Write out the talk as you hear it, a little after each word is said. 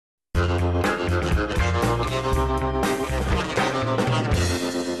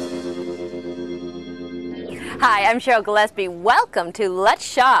Hi, I'm Cheryl Gillespie. Welcome to Let's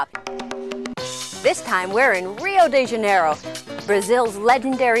Shop. This time we're in Rio de Janeiro, Brazil's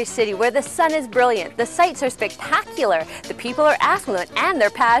legendary city where the sun is brilliant, the sights are spectacular, the people are affluent, and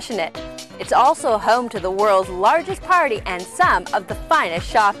they're passionate. It's also home to the world's largest party and some of the finest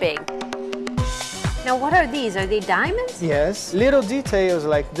shopping. Now what are these? Are they diamonds? Yes. Little details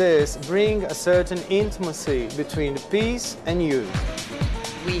like this bring a certain intimacy between the piece and you.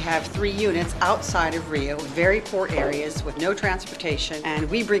 We have 3 units outside of Rio, very poor areas with no transportation, and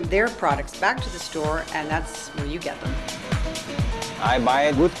we bring their products back to the store, and that's where you get them. I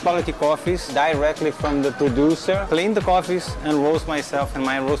buy good quality coffees directly from the producer, clean the coffees, and roast myself in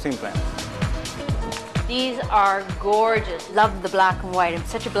my roasting plant. These are gorgeous. Love the black and white. I'm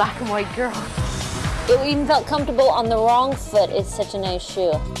such a black and white girl. It even felt comfortable on the wrong foot. It's such a nice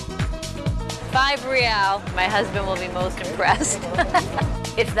shoe. 5 real. My husband will be most impressed.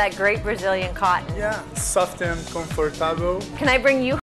 It's that great Brazilian cotton. Yeah, soft and comfortable. Can I bring you